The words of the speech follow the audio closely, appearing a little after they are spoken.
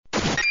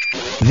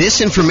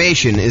This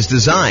information is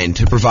designed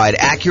to provide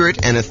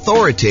accurate and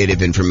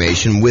authoritative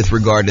information with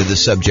regard to the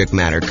subject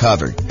matter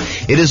covered.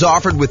 It is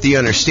offered with the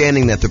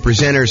understanding that the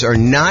presenters are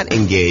not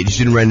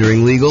engaged in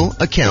rendering legal,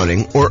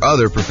 accounting, or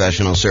other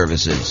professional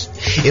services.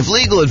 If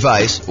legal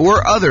advice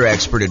or other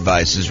expert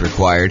advice is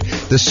required,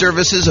 the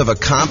services of a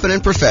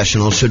competent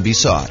professional should be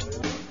sought.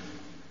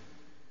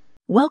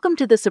 Welcome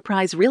to the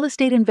Surprise Real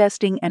Estate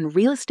Investing and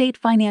Real Estate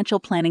Financial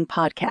Planning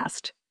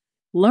Podcast.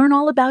 Learn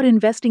all about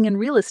investing in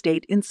real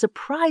estate in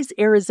Surprise,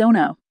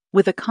 Arizona,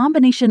 with a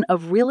combination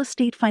of real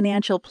estate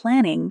financial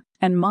planning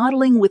and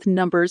modeling with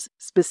numbers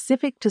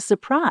specific to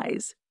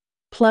Surprise,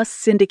 plus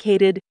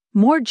syndicated,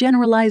 more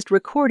generalized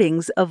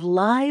recordings of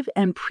live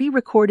and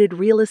pre-recorded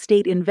real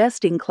estate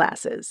investing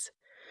classes.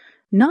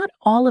 Not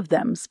all of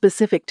them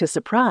specific to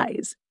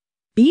Surprise.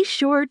 Be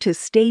sure to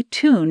stay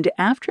tuned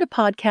after the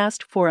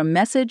podcast for a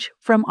message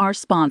from our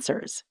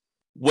sponsors.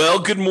 Well,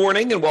 good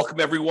morning and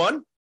welcome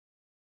everyone.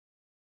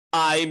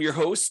 I am your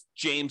host,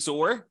 James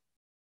Orr,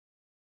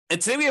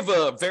 and today we have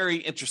a very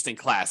interesting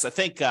class. I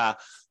think this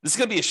is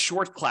going to be a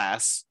short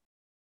class,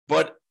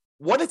 but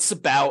what it's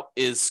about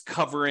is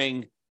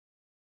covering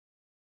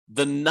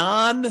the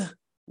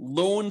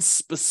non-loan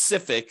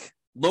specific,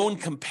 loan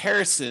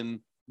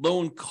comparison,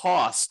 loan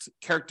cost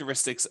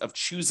characteristics of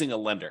choosing a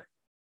lender.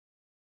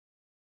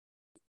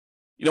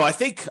 You know, I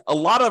think a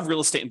lot of real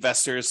estate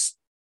investors,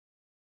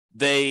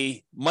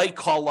 they might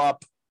call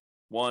up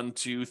 1,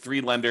 2,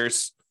 3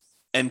 lenders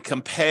and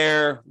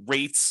compare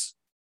rates,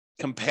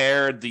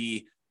 compare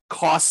the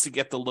cost to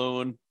get the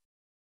loan.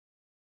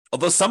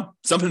 Although some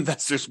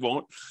investors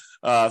won't.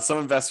 Some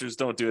investors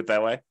don't do it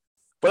that way.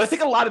 But I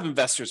think a lot of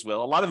investors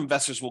will. A lot of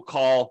investors will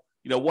call,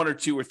 1 or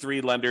 2 or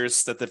 3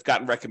 lenders that they've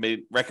gotten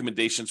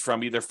recommendations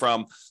from, either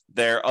from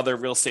their other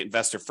real estate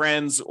investor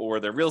friends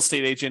or their real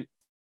estate agent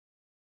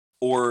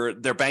or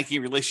their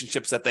banking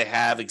relationships that they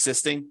have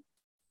existing.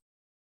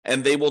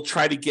 And they will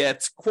try to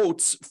get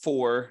quotes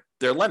for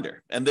their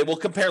lender, and they will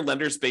compare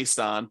lenders based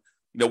on,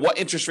 what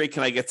interest rate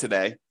can I get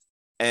today,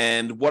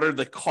 and what are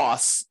the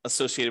costs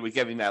associated with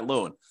getting that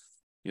loan?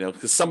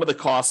 Because some of the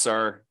costs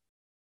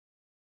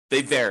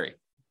they vary.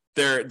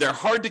 They're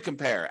hard to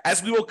compare,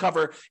 as we will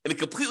cover in a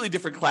completely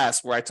different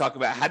class where I talk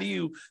about how do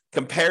you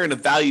compare and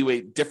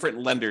evaluate different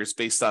lenders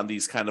based on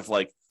these kind of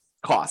like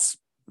costs.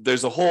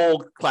 There's a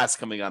whole class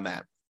coming on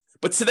that.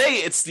 But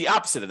today it's the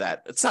opposite of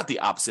that. It's not the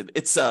opposite.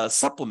 It's a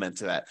supplement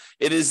to that.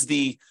 It is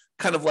the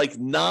kind of like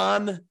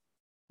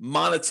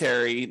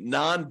non-monetary,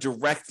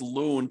 non-direct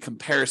loan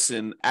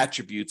comparison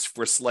attributes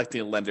for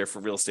selecting a lender for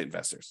real estate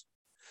investors.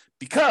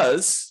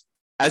 Because,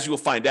 as you will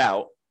find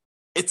out,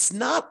 it's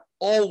not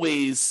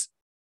always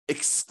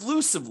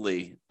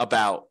exclusively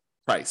about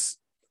price.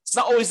 It's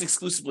not always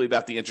exclusively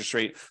about the interest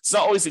rate. It's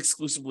not always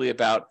exclusively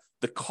about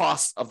the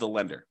cost of the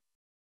lender.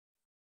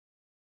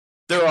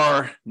 There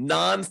are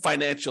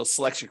non-financial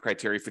selection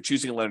criteria for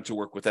choosing a lender to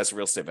work with as a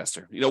real estate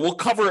investor. We'll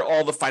cover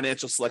all the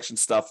financial selection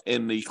stuff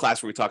in the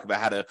class where we talk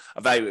about how to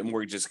evaluate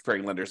mortgages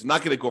comparing lenders. I'm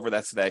not going to go over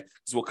that today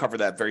because we'll cover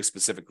that very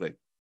specifically.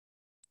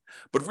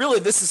 But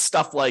really, this is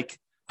stuff like,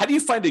 how do you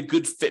find a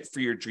good fit for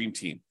your dream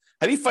team?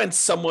 How do you find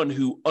someone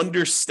who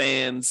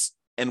understands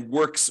and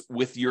works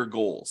with your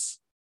goals,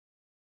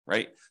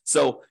 right?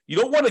 So you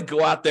don't want to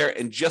go out there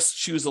and just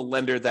choose a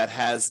lender that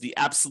has the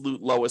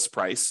absolute lowest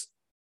price.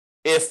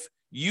 If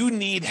you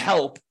need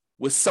help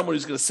with someone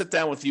who's going to sit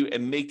down with you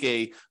and make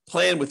a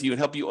plan with you and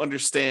help you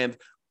understand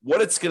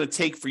what it's going to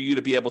take for you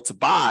to be able to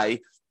buy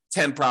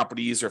 10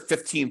 properties or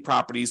 15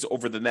 properties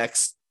over the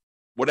next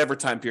whatever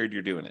time period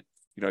you're doing it.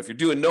 If you're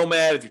doing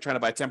Nomad, if you're trying to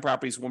buy 10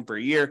 properties, 1 per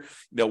year,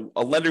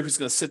 a lender who's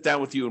going to sit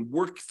down with you and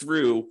work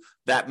through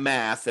that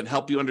math and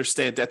help you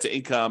understand debt to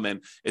income.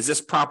 And is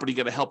this property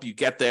going to help you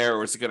get there,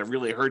 or is it going to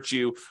really hurt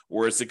you,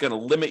 or is it going to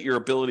limit your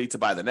ability to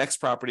buy the next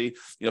property?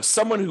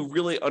 Someone who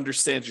really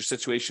understands your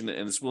situation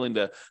and is willing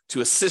to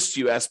assist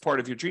you as part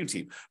of your dream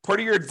team, part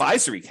of your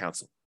advisory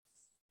council.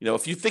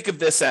 If you think of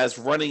this as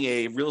running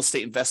a real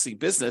estate investing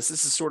business,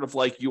 this is sort of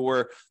like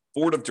your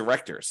board of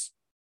directors,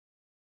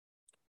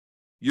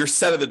 your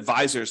set of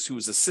advisors who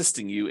is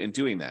assisting you in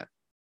doing that.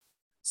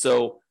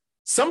 So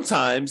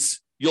sometimes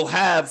you'll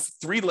have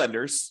 3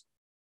 lenders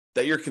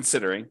that you're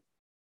considering,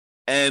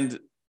 and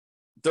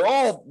they're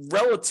all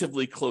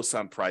relatively close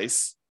on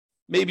price.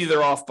 Maybe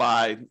they're off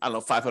by,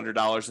 $500,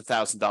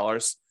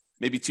 $1,000,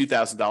 maybe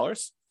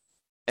 $2,000.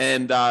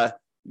 And,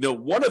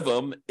 one of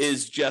them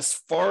is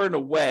just far and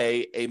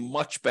away a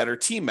much better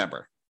team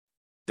member.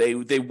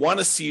 They want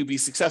to see you be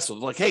successful.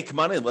 They're like, hey, come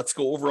on in. Let's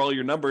go over all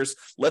your numbers.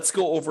 Let's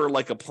go over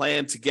like a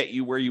plan to get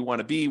you where you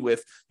want to be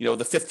with,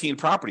 the 15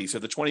 properties or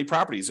the 20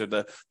 properties or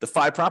the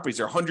 5 properties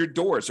or 100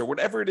 doors or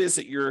whatever it is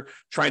that you're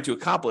trying to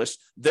accomplish.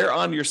 They're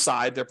on your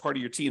side. They're part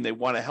of your team. They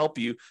want to help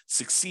you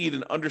succeed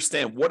and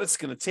understand what it's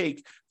going to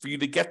take for you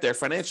to get there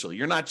financially.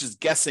 You're not just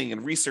guessing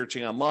and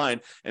researching online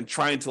and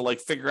trying to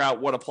figure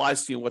out what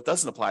applies to you and what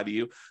doesn't apply to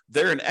you.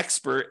 They're an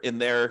expert in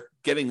their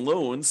getting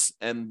loans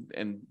and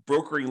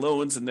brokering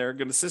loans, and they're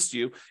going to assist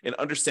you in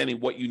understanding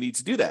what you need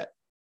to do that.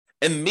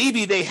 And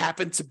maybe they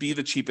happen to be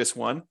the cheapest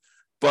one,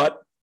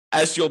 but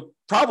as you'll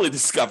probably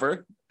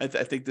discover, I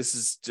think this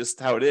is just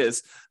how it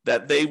is,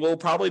 that they will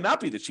probably not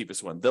be the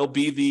cheapest one. They'll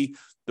be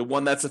the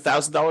one that's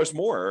 $1,000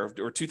 more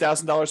or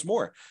 $2,000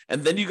 more.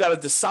 And then you got to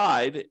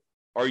decide,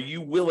 are you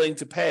willing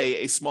to pay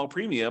a small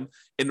premium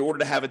in order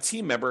to have a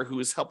team member who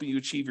is helping you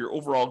achieve your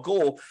overall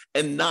goal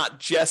and not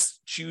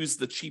just choose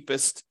the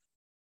cheapest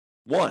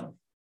one?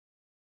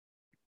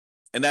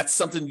 And that's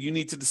something you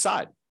need to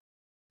decide.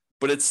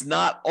 But it's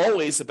not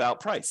always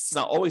about price. It's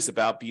not always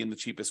about being the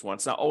cheapest one.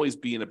 It's not always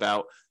being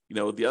about,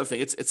 the other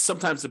thing. It's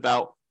sometimes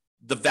about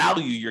the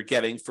value you're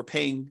getting for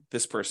paying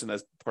this person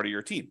as part of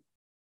your team.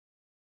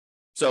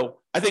 So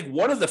I think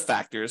one of the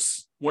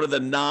factors, one of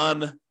the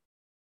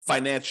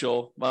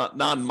non-financial,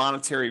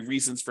 non-monetary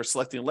reasons for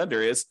selecting a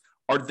lender is,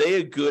 are they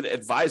a good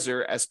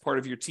advisor as part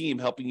of your team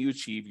helping you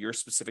achieve your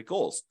specific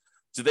goals?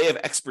 Do they have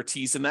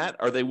expertise in that?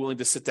 Are they willing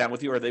to sit down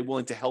with you? Are they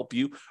willing to help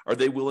you? Are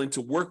they willing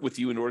to work with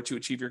you in order to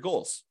achieve your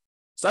goals?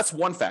 So that's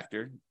one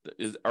factor.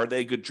 Are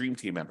they a good dream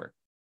team member?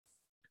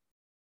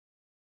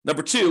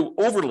 Number two,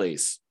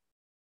 overlays.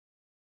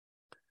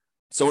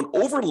 So an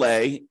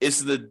overlay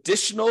is an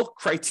additional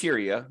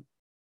criteria,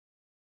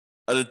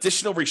 an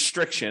additional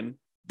restriction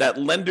that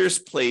lenders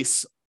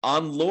place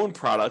on loan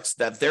products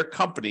that their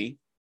company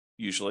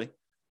usually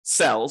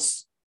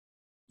sells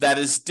that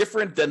is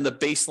different than the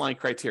baseline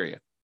criteria.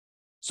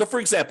 So for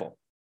example,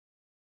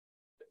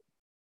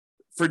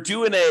 for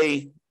doing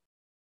a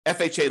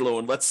FHA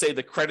loan, let's say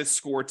the credit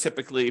score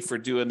typically for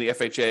doing the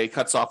FHA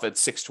cuts off at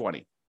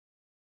 620.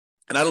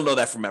 And I don't know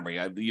that from memory.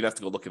 You'd have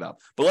to go look it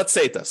up. But let's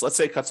say it does. Let's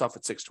say it cuts off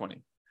at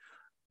 620.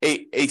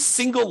 A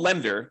single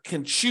lender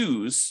can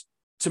choose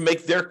to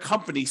make their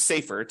company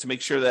safer, to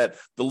make sure that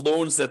the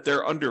loans that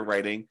they're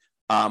underwriting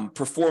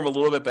perform a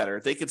little bit better.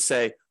 They could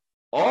say,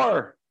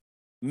 our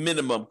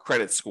minimum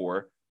credit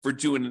score for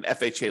doing an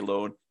FHA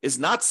loan is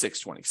not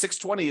 620.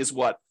 620 is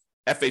what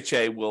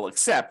FHA will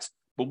accept,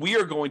 but we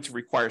are going to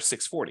require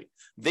 640.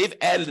 They've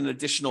added an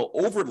additional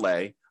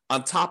overlay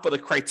on top of the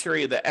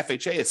criteria that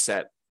FHA has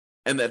set,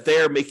 and that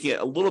they're making it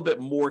a little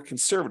bit more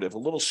conservative, a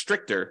little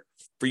stricter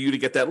for you to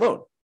get that loan.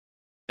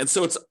 And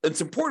so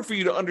it's important for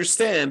you to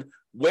understand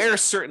where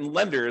certain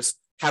lenders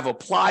have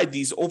applied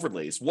these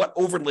overlays, what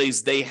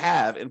overlays they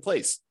have in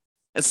place.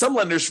 And some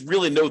lenders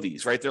really know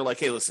these, right? They're like,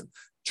 hey, listen,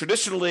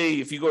 traditionally,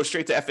 if you go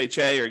straight to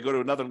FHA or you go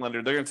to another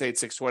lender, they're going to say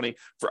it's 620.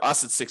 For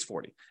us, it's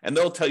 640. And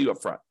they'll tell you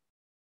up front.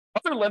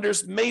 Other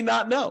lenders may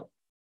not know.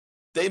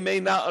 They may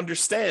not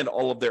understand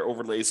all of their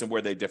overlays and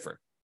where they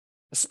differ,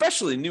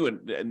 especially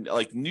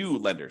new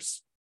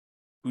lenders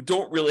who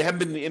haven't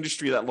been in the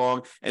industry that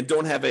long and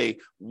don't have a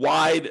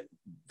wide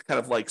kind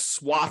of like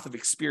swath of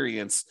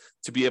experience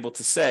to be able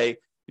to say,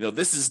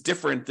 this is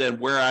different than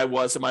where I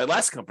was in my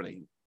last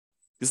company.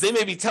 Because they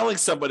may be telling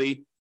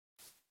somebody,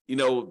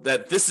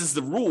 that this is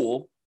the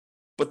rule,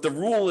 but the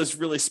rule is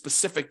really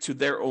specific to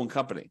their own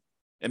company.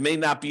 It may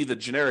not be the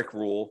generic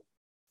rule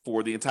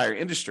for the entire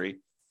industry,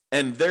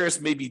 and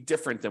theirs may be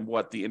different than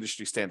what the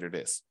industry standard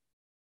is.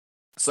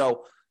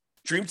 So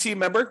dream team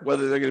member,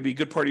 whether they're going to be a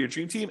good part of your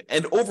dream team,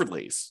 and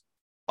overlays.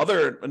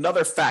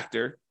 Another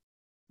factor,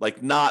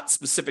 like not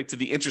specific to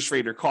the interest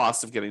rate or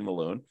cost of getting the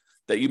loan,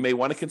 that you may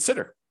want to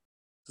consider.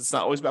 It's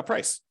not always about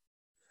price.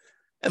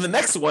 And the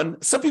next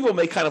one, some people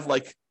may kind of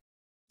like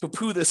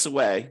poo-poo this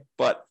away,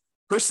 but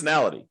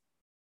personality.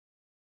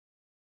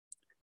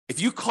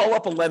 If you call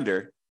up a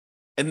lender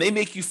and they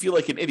make you feel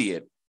like an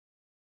idiot,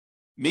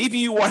 maybe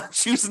you want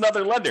to choose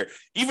another lender,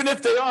 even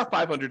if they are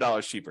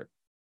 $500 cheaper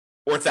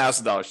or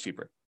 $1,000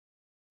 cheaper.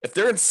 If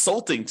they're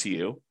insulting to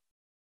you,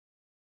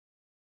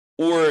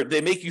 or they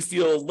make you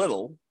feel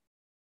little,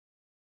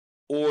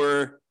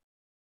 or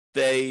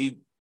they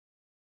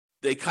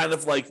kind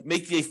of like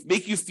make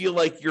you feel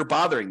like you're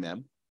bothering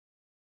them,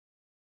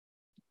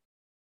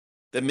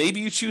 then maybe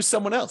you choose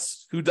someone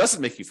else who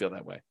doesn't make you feel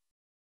that way.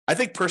 I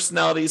think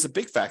personality is a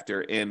big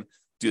factor in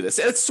do this.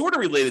 And it's sort of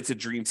related to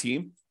Dream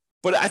Team,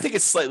 but I think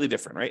it's slightly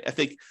different, right? I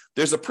think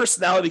there's a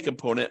personality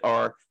component,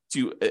 or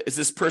is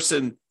this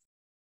going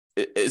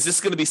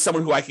to be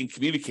someone who I can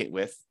communicate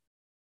with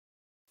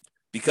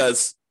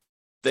because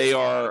they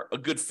are a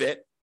good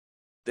fit,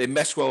 they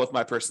mesh well with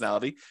my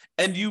personality,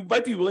 and you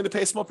might be willing to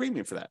pay a small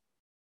premium for that.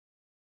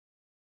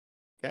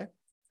 Okay?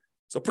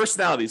 So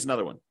personality is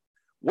another one.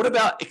 What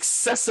about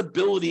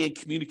accessibility and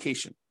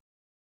communication?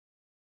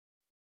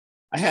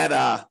 I had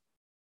a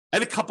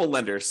couple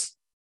lenders.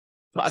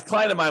 A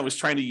client of mine was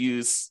trying to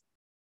use,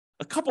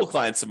 a couple of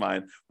clients of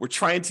mine were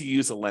trying to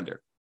use a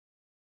lender.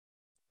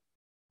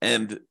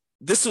 And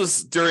this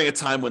was during a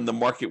time when the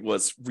market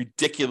was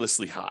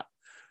ridiculously hot.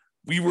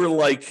 We were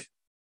like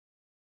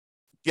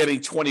getting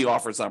 20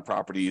 offers on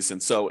properties.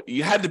 And so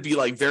you had to be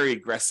like very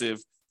aggressive.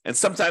 And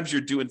sometimes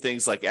you're doing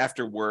things like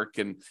after work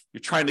and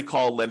you're trying to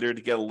call a lender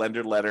to get a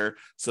lender letter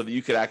so that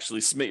you could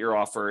actually submit your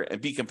offer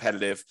and be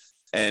competitive.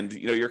 And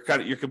you're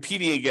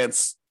competing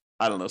against,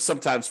 I don't know,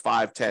 sometimes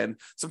 5, 10,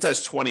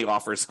 sometimes 20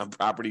 offers on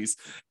properties.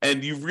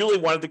 And you really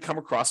wanted to come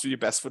across with your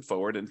best foot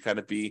forward and kind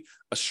of be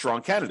a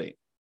strong candidate.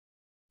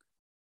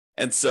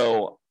 And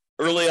so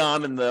early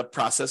on in the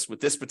process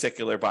with this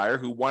particular buyer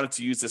who wanted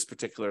to use this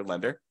particular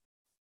lender,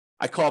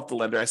 I call up the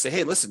lender. I say,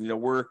 hey, listen,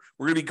 we're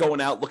going to be going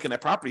out looking at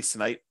properties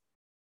tonight.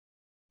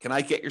 Can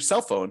I get your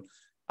cell phone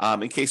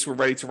in case we're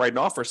ready to write an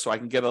offer so I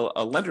can get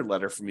a lender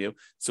letter from you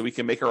so we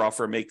can make our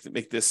offer,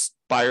 make this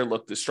buyer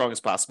look as strong as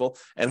possible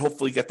and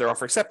hopefully get their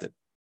offer accepted?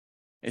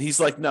 And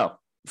he's like, no,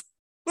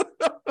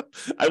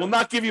 I will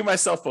not give you my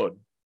cell phone.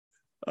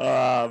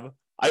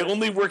 I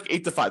only work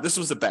 8 to 5. This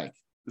was a bank.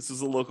 This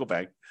was a local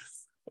bank.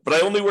 But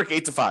I only work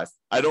 8 to 5.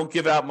 I don't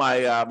give out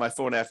my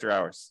phone after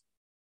hours.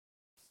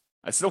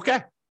 I said,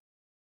 okay.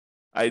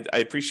 I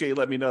appreciate you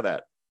letting me know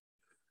that.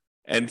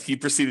 And he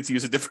proceeded to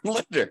use a different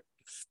lender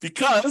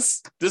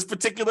because this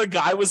particular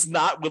guy was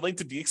not willing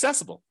to be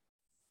accessible.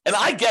 And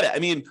I get it. I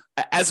mean,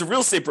 as a real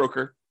estate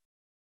broker,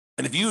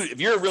 and if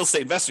you're a real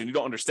estate investor and you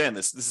don't understand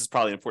this is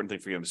probably an important thing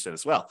for you to understand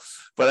as well.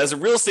 But as a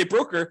real estate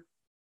broker,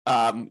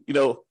 I'll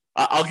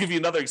give you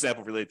another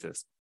example related to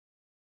this.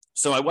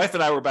 So my wife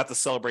and I were about to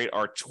celebrate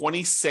our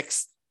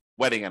 26th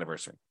wedding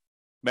anniversary.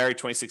 Married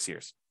 26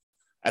 years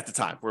at the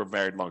time. We're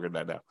married longer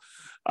than that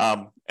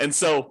now. And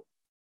so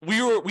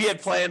we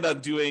had planned on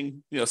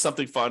doing,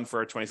 something fun for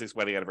our 26th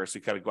wedding anniversary,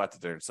 kind of go out to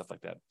dinner and stuff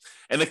like that.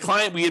 And the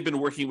client we had been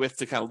working with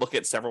to kind of look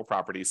at several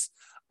properties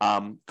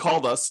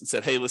called us and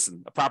said, hey,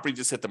 listen, a property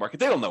just hit the market.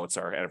 They don't know it's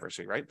our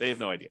anniversary, right? They have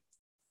no idea.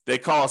 They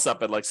call us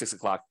up at like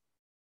 6:00.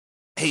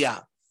 Hey,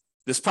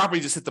 this property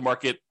just hit the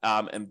market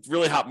and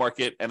really hot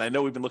market. And I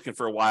know we've been looking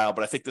for a while,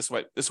 but I think this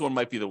one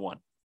might be the one.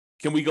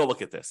 Can we go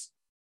look at this?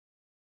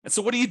 And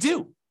so what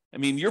do? I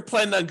mean, you're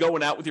planning on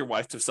going out with your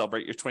wife to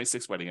celebrate your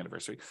 26th wedding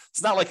anniversary.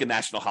 It's not like a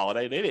national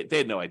holiday. They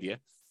had no idea.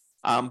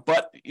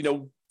 But,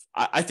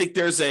 I think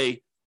there's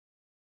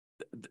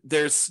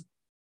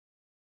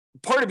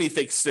part of me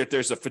thinks that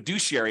there's a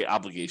fiduciary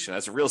obligation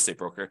as a real estate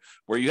broker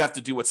where you have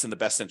to do what's in the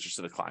best interest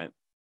of the client.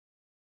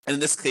 And in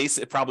this case,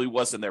 it probably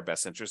was in their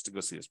best interest to go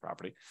see this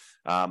property.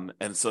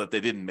 And so that they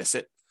didn't miss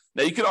it.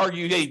 Now, you could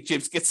argue, hey,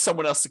 James, get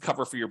someone else to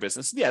cover for your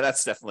business. Yeah,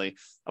 that's definitely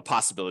a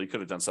possibility. You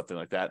could have done something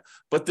like that.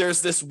 But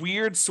there's this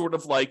weird sort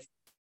of like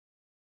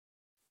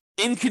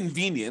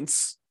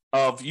inconvenience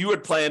of you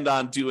had planned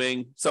on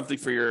doing something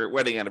for your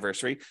wedding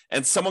anniversary,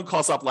 and someone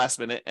calls up last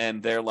minute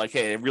and they're like,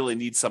 hey, I really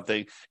need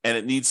something, and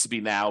it needs to be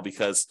now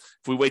because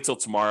if we wait till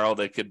tomorrow,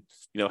 they could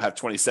have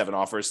 27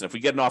 offers. And if we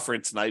get an offer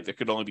in tonight, there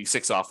could only be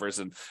 6 offers.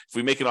 And if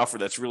we make an offer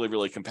that's really,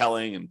 really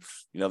compelling and,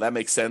 that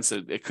makes sense,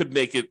 it could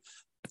make it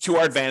to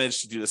our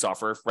advantage to do this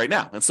offer right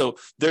now. And so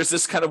there's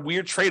this kind of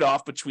weird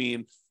trade-off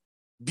between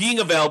being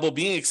available,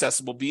 being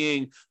accessible,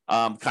 being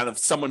kind of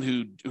someone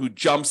who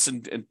jumps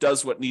and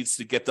does what needs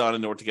to get done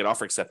in order to get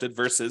offer accepted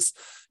versus,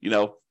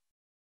 nope,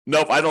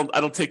 I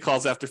don't take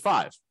calls after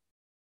 5.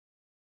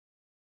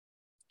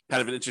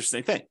 Kind of an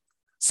interesting thing.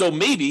 So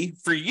maybe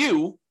for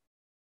you,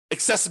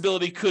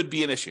 accessibility could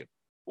be an issue,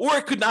 or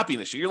it could not be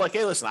an issue. You're like,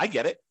 hey, listen, I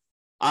get it.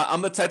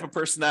 I'm the type of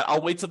person that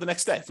I'll wait till the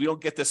next day. If we don't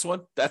get this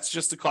one, that's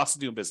just the cost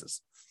of doing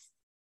business.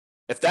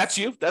 If that's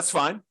you, that's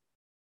fine.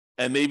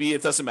 And maybe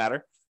it doesn't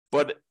matter.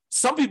 But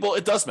some people,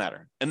 it does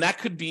matter. And that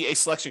could be a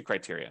selection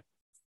criteria.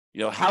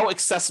 How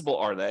accessible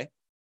are they?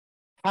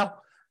 How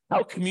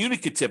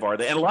communicative are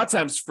they? And a lot of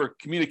times for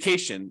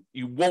communication,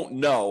 you won't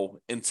know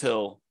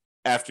until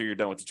after you're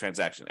done with the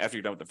transaction, after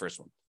you're done with the first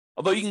one.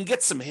 Although you can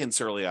get some hints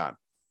early on.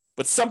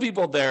 But some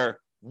people, they're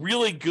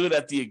really good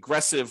at the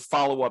aggressive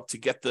follow-up to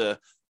get the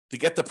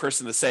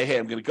person to say, hey,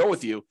 I'm going to go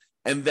with you.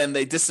 And then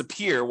they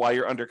disappear while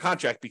you're under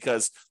contract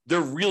because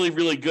they're really,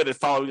 really good at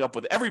following up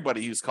with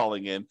everybody who's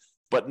calling in,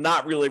 but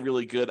not really,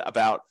 really good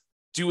about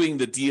doing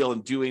the deal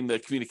and doing the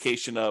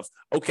communication of,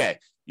 okay,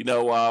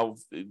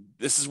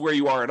 this is where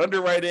you are in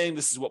underwriting.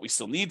 This is what we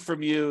still need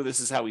from you.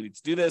 This is how we need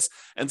to do this.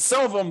 And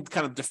some of them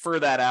kind of refer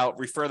that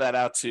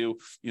out to,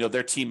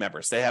 their team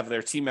members. They have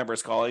their team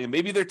members calling, and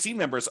maybe their team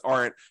members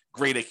aren't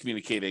great at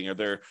communicating, or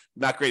they're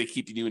not great at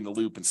keeping you in the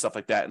loop and stuff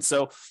like that. And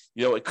so,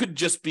 it could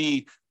just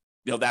be,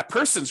 that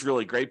person's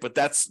really great, but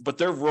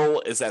their role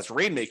is as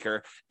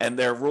rainmaker, and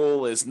their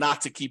role is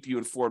not to keep you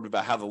informed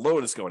about how the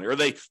loan is going, or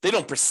they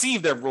don't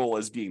perceive their role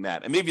as being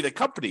that. And maybe the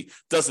company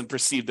doesn't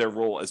perceive their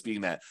role as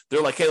being that.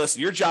 They're like, hey,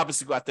 listen, your job is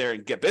to go out there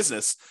and get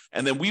business,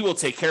 and then we will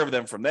take care of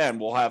them from then.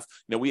 We'll have,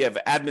 we have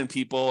admin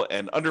people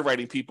and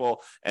underwriting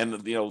people, and,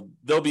 there'll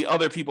be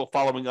other people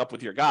following up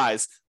with your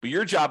guys, but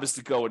your job is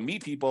to go and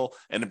meet people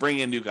and to bring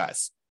in new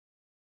guys.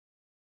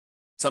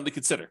 Something to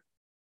consider.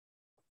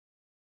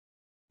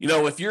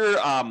 If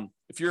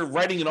you're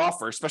writing an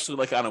offer, especially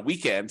like on a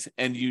weekend,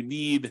 and you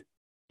need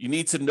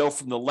to know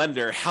from the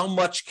lender how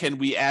much can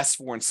we ask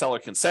for in seller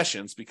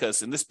concessions,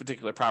 because in this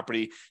particular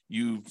property,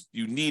 you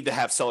need to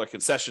have seller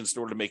concessions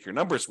in order to make your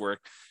numbers work,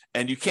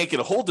 and you can't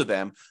get a hold of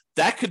them,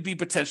 that could be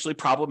potentially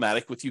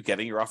problematic with you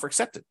getting your offer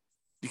accepted,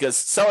 because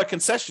seller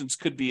concessions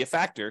could be a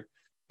factor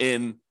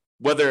in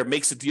whether it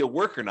makes a deal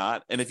work or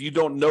not. And if you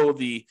don't know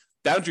the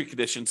boundary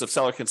conditions of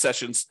seller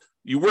concessions,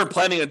 you weren't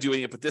planning on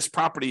doing it, but this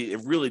property,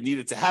 it really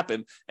needed to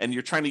happen, and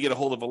you're trying to get a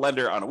hold of a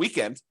lender on a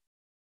weekend,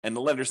 and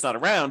the lender's not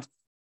around,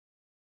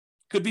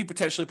 could be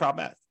potentially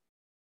problematic.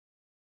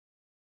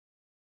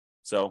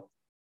 So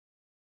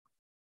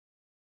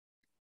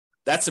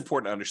that's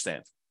important to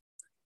understand.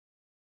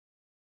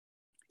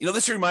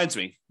 This reminds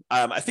me,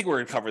 I think we're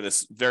going to cover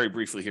this very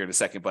briefly here in a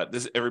second, but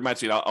it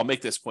reminds me, I'll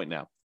make this point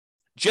now.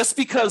 Just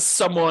because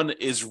someone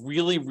is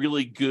really,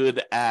 really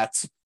good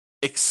at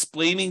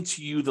explaining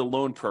to you the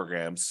loan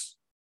programs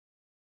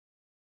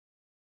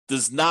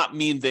does not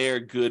mean they're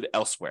good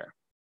elsewhere.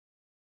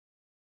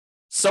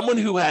 Someone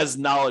who has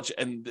knowledge,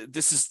 and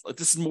this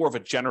is more of a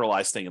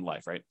generalized thing in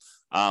life, right?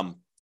 I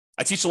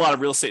teach a lot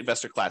of real estate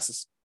investor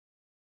classes.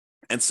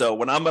 And so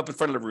when I'm up in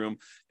front of the room,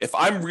 if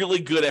I'm really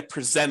good at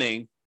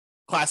presenting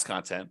class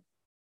content,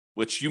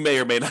 which you may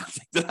or may not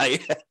think that I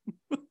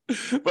am,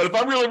 but if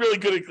I'm really, really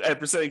good at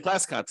presenting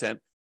class content,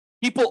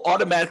 people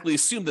automatically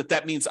assume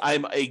that means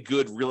I'm a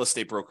good real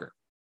estate broker,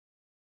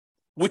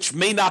 which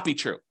may not be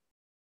true.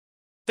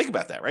 Think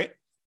about that, right?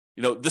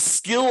 The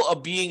skill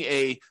of being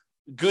a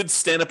good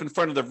stand up in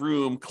front of the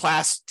room,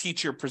 class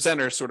teacher,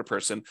 presenter sort of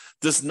person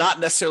does not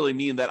necessarily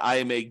mean that I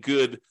am a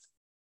good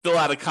fill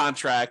out a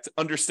contract,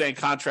 understand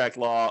contract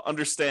law,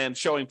 understand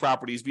showing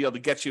properties, be able to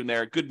get you in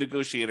there, good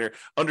negotiator,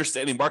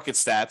 understanding market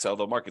stats,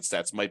 although market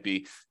stats might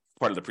be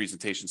part of the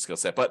presentation skill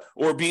set,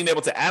 or being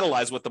able to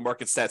analyze what the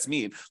market stats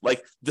mean.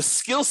 Like the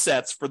skill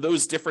sets for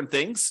those different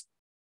things,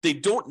 they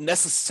don't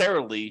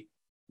necessarily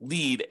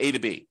lead A to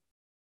B.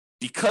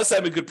 Because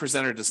I'm a good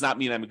presenter does not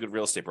mean I'm a good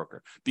real estate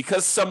broker.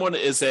 Because someone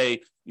is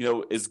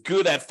is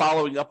good at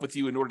following up with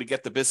you in order to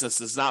get the business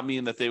does not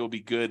mean that they will be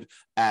good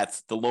at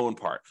the loan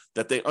part,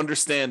 that they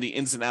understand the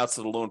ins and outs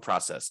of the loan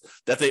process,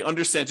 that they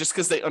understand, just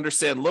because they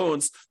understand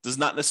loans does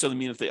not necessarily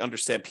mean that they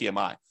understand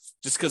PMI.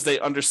 Just because they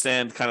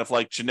understand kind of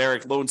like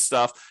generic loan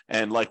stuff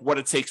and like what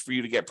it takes for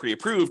you to get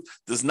pre-approved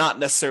does not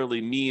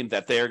necessarily mean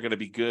that they are going to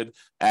be good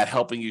at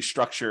helping you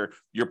structure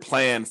your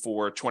plan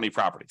for 20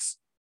 properties.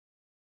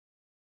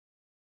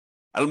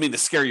 I don't mean to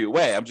scare you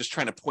away. I'm just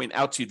trying to point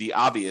out to you the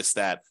obvious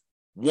that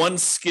one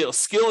skill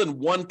in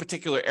one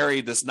particular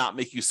area does not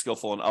make you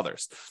skillful in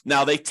others.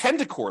 Now, they tend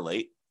to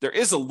correlate. There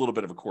is a little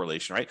bit of a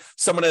correlation, right?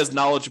 Someone has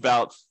knowledge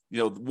about,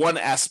 one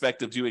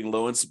aspect of doing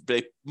loans.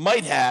 They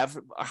might have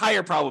a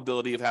higher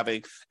probability of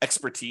having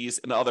expertise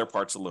in other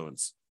parts of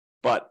loans.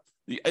 But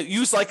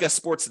use like a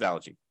sports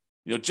analogy.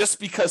 Just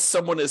because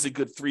someone is a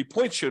good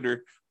 3-point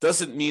shooter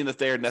doesn't mean that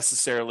they are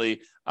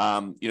necessarily,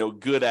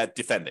 good at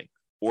defending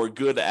or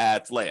good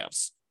at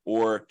layups,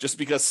 or just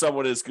because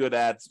someone is good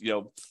at,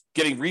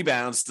 getting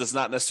rebounds does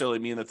not necessarily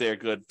mean that they're a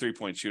good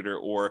 3-point shooter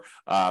or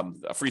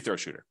a free throw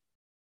shooter,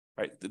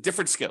 right? The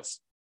different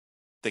skills.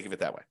 Think of it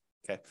that way.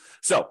 Okay.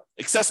 So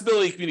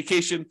accessibility,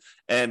 communication,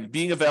 and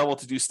being available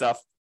to do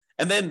stuff.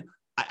 And then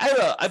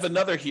I have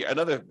another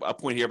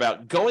point here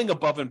about going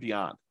above and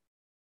beyond.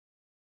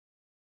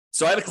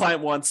 So I had a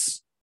client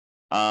once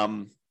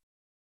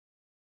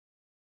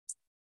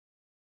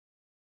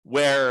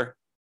where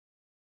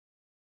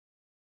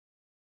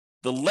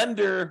the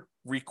lender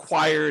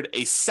required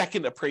a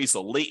second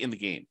appraisal late in the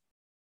game.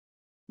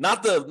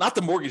 Not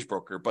the mortgage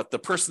broker, but the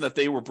person that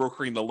they were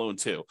brokering the loan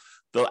to,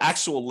 the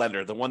actual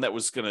lender, the one that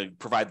was going to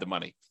provide the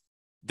money.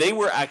 They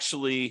were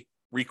actually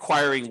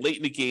requiring late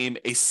in the game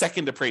a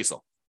second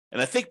appraisal.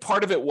 And I think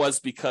part of it was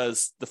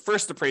because the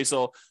first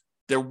appraisal,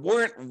 there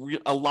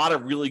weren't a lot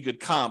of really good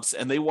comps,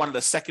 and they wanted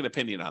a second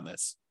opinion on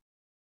this.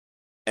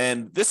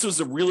 And this was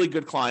a really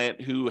good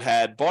client who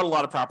had bought a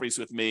lot of properties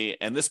with me,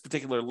 and this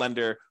particular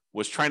lender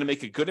was trying to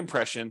make a good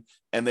impression,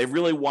 and they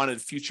really wanted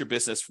future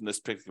business from this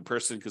particular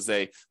person because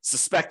they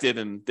suspected,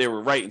 and they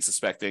were right in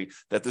suspecting,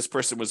 that this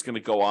person was going to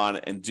go on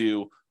and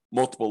do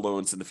multiple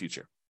loans in the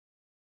future.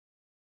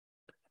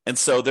 And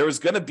so there was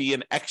going to be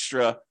an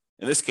extra,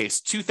 in this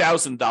case,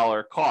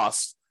 $2,000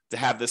 cost to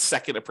have this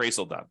second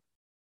appraisal done.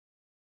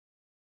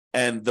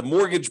 And the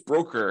mortgage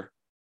broker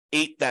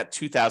ate that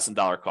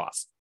 $2,000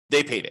 cost.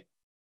 They paid it.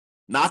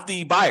 Not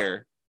the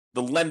buyer,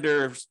 the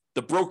lender,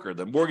 the broker,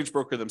 the mortgage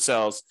broker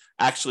themselves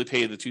actually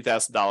paid the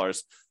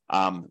 $2,000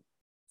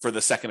 for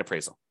the second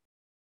appraisal.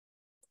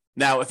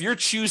 Now, if you're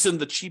choosing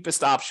the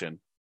cheapest option,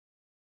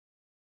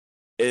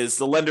 is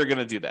the lender going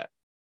to do that?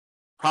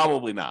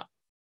 Probably not.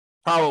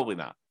 Probably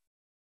not.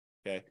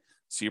 Okay.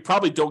 So you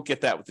probably don't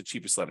get that with the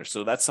cheapest lender.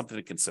 So that's something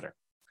to consider.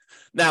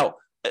 Now,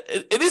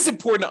 it is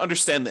important to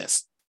understand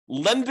this.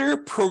 Lender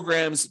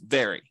programs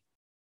vary.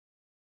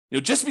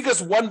 Just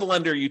because one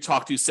lender you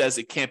talk to says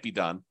it can't be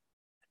done,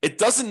 it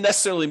doesn't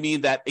necessarily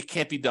mean that it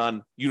can't be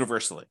done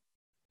universally.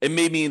 It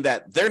may mean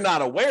that they're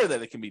not aware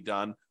that it can be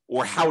done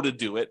or how to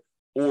do it,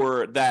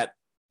 or that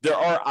there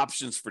are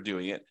options for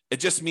doing it. It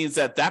just means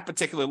that that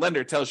particular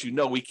lender tells you,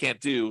 no, we can't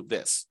do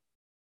this.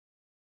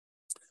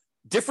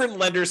 Different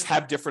lenders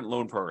have different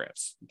loan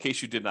programs, in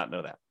case you did not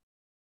know that.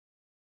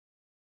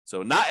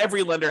 So not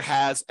every lender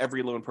has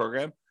every loan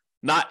program.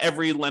 Not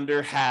every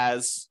lender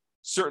has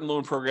certain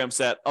loan programs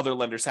that other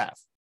lenders have.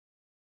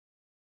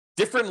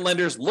 Different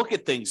lenders look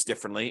at things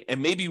differently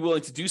and may be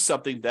willing to do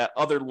something that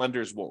other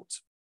lenders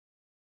won't.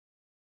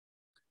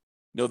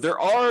 There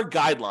are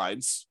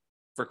guidelines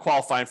for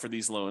qualifying for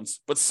these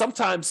loans, but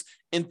sometimes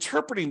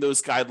interpreting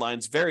those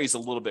guidelines varies a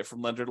little bit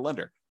from lender to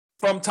lender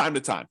from time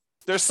to time.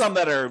 There's some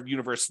that are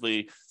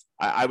universally,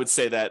 I would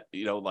say that,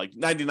 like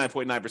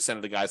 99.9%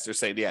 of the guys, they're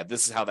saying, yeah,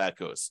 this is how that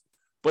goes.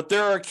 but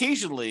there are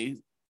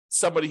occasionally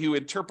somebody who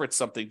interprets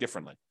something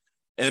differently.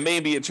 And it may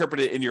be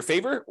interpreted in your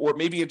favor, or it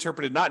may be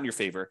interpreted not in your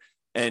favor.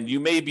 And you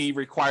may be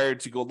required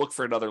to go look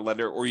for another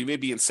lender, or you may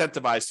be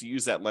incentivized to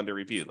use that lender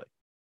repeatedly.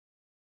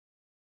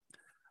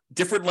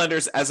 Different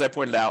lenders, as I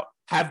pointed out,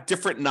 have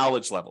different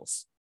knowledge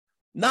levels.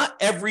 Not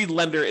every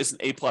lender is an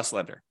A+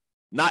 lender.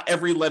 Not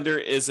every lender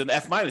is an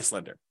F-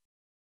 lender.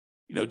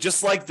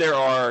 Just like there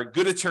are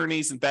good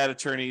attorneys and bad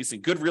attorneys,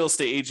 and good real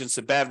estate agents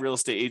and bad real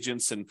estate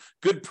agents, and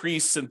good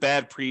priests and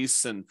bad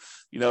priests, and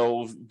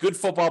good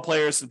football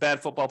players and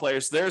bad football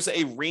players, there's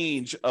a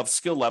range of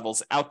skill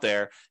levels out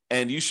there,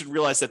 and you should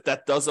realize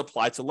that does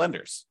apply to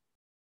lenders.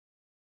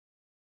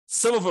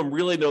 Some of them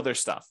really know their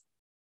stuff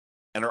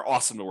and are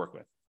awesome to work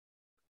with.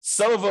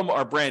 Some of them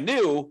are brand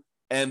new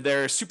and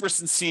they're super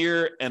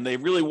sincere and they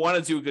really want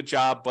to do a good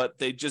job, but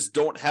they just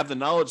don't have the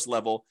knowledge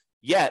level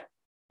yet.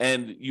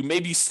 And you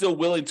may be still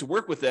willing to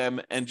work with them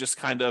and just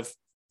kind of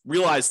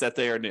realize that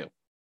they are new.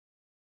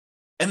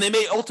 And they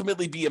may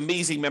ultimately be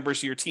amazing members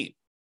of your team.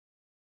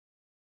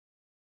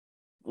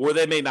 Or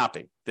they may not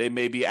be. They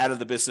may be out of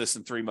the business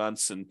in 3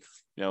 months and,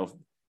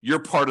 you're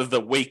part of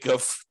the wake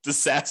of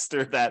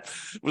disaster that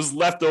was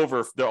left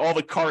over, all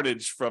the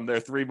carnage from their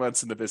 3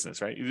 months in the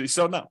business, right? You just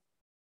don't know.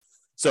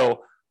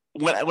 So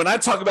when I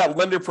talk about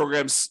lender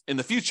programs in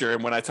the future,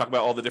 and when I talk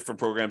about all the different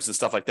programs and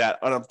stuff like that,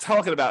 what I'm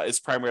talking about is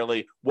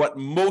primarily what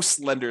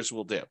most lenders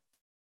will do.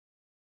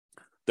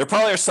 There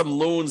probably are some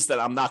loans that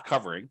I'm not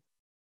covering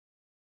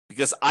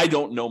because I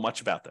don't know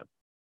much about them.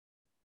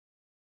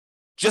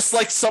 Just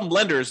like some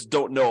lenders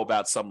don't know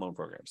about some loan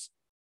programs.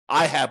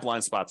 I have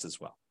blind spots as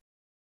well.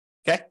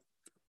 Okay?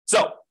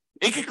 So,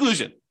 in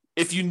conclusion,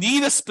 if you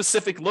need a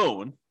specific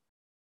loan,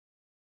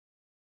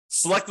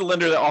 select the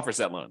lender that offers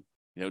that loan.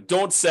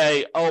 Don't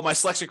say, oh, my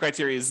selection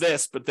criteria is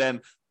this, but then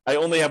I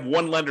only have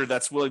one lender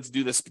that's willing to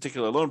do this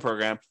particular loan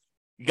program.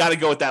 You got to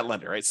go with that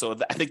lender, right? So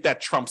I think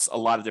that trumps a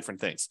lot of different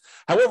things.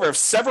 However, if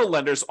several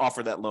lenders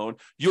offer that loan,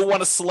 you'll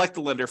want to select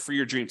the lender for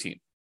your dream team.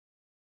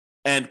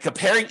 And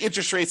comparing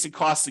interest rates and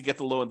costs to get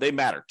the loan, they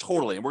matter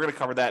totally. And we're going to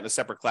cover that in a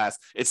separate class.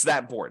 It's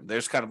that important.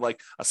 There's kind of like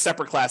a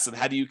separate class on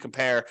how do you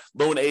compare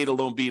loan A to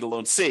loan B to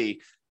loan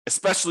C,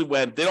 especially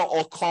when they don't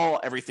all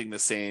call everything the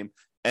same.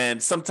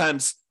 And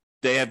sometimes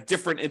they have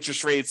different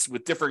interest rates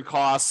with different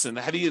costs. And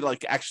how do you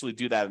actually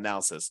do that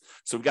analysis?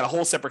 So we've got a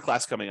whole separate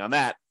class coming on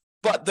that.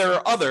 But there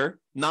are other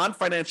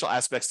non-financial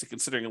aspects to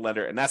considering a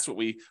lender, and that's what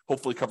we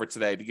hopefully covered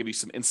today to give you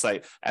some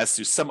insight as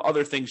to some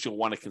other things you'll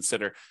want to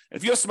consider. And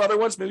if you have some other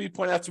ones, maybe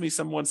point out to me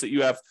some ones that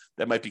you have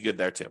that might be good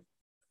there too.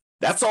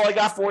 That's all I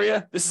got for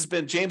you. This has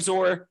been James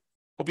Orr.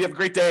 Hope you have a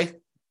great day.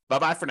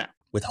 Bye-bye for now.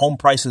 With home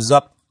prices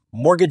up,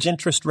 mortgage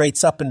interest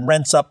rates up, and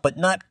rents up, but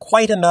not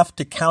quite enough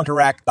to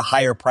counteract the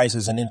higher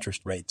prices and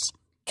interest rates.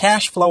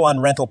 Cash flow on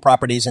rental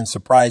properties in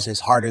Surprise is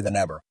harder than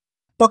ever.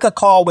 Book a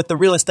call with the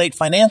Real Estate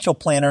Financial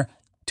Planner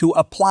to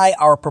apply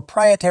our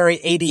proprietary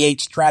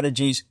 88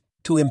 strategies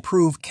to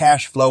improve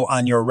cash flow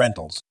on your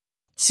rentals.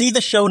 See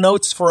the show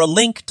notes for a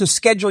link to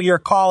schedule your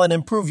call and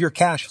improve your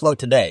cash flow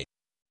today.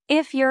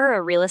 If you're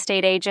a real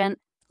estate agent,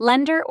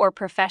 lender, or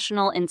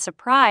professional in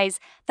Surprise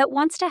that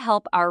wants to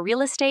help our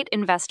real estate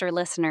investor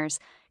listeners,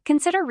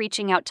 consider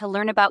reaching out to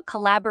learn about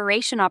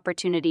collaboration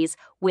opportunities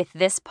with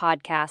this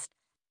podcast.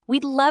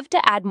 We'd love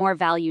to add more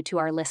value to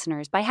our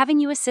listeners by having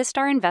you assist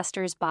our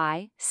investors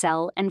buy,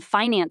 sell, and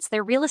finance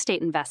their real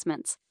estate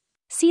investments.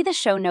 See the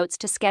show notes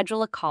to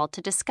schedule a call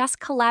to discuss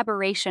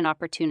collaboration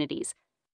opportunities